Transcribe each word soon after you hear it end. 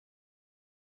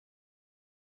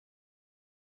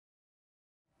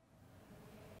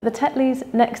The Tetley's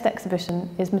next exhibition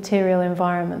is Material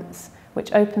Environments,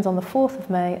 which opens on the 4th of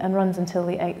May and runs until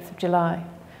the 8th of July.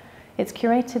 It's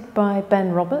curated by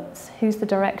Ben Roberts, who's the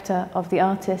director of the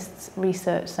Artists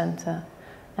Research Centre,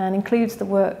 and includes the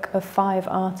work of 5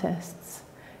 artists,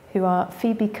 who are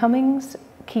Phoebe Cummings,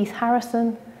 Keith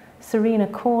Harrison, Serena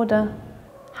Korda,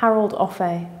 Harold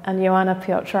Offeh and Joanna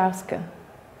Piotrowska.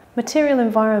 Material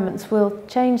Environments will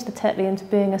change the Tetley into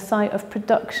being a site of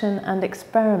production and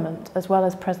experiment as well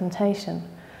as presentation,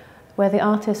 where the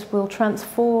artist will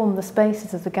transform the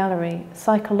spaces of the gallery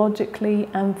psychologically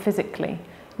and physically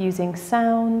using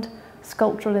sound,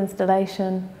 sculptural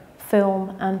installation,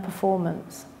 film and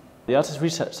performance. The Artists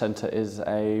Research Centre is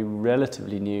a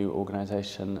relatively new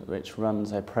organisation which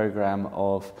runs a programme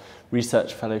of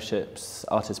research fellowships,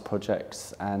 artist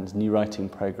projects and new writing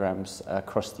programmes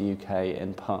across the UK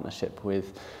in partnership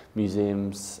with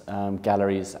museums,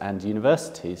 galleries and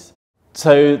universities.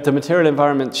 So the Material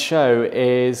Environment show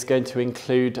is going to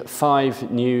include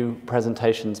 5 new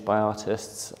presentations by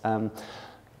artists,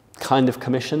 kind of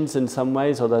commissions in some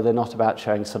ways, although they're not about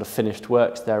showing sort of finished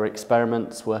works. They're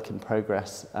experiments, work in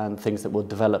progress, and things that will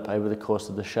develop over the course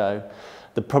of the show.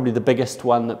 Probably the biggest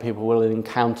one that people will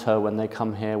encounter when they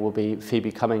come here will be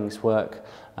Phoebe Cummings' work,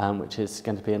 which is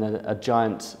going to be in a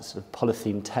giant sort of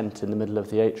polythene tent in the middle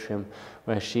of the atrium,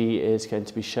 where she is going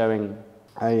to be showing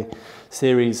a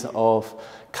series of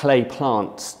clay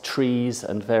plants, trees,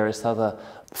 and various other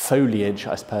foliage,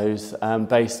 I suppose,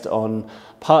 based on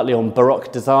partly on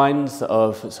Baroque designs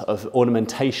of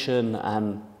ornamentation,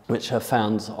 which are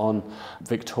found on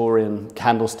Victorian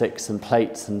candlesticks and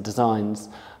plates and designs.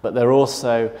 But they're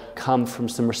also come from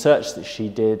some research that she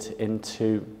did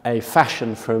into a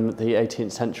fashion from the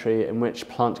 18th century in which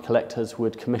plant collectors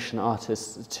would commission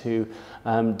artists to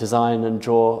design and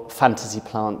draw fantasy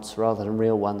plants rather than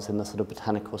real ones in the sort of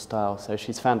botanical style. So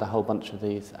she's found a whole bunch of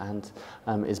these and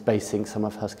is basing some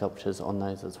of her sculptures on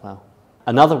those as well.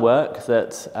 Another work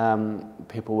that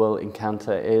people will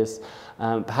encounter is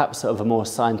perhaps sort of a more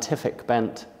scientific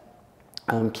bent.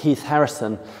 Keith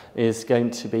Harrison is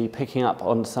going to be picking up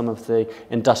on some of the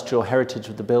industrial heritage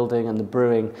of the building and the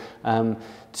brewing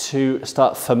to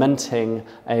start fermenting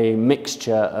a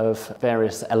mixture of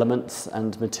various elements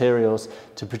and materials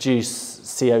to produce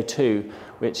CO2,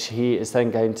 which he is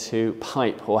then going to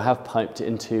pipe or have piped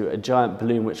into a giant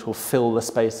balloon which will fill the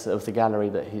space of the gallery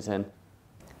that he's in.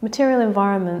 Material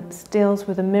Environments deals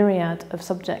with a myriad of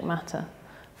subject matter,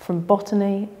 from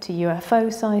botany to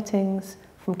UFO sightings,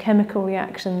 from chemical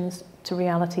reactions to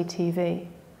reality TV.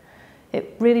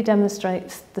 It really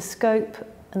demonstrates the scope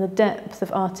and the depth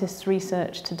of artists'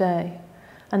 research today,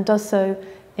 and does so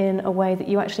in a way that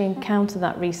you actually encounter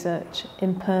that research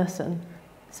in person,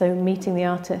 so meeting the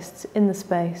artists in the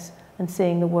space and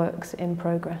seeing the works in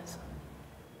progress.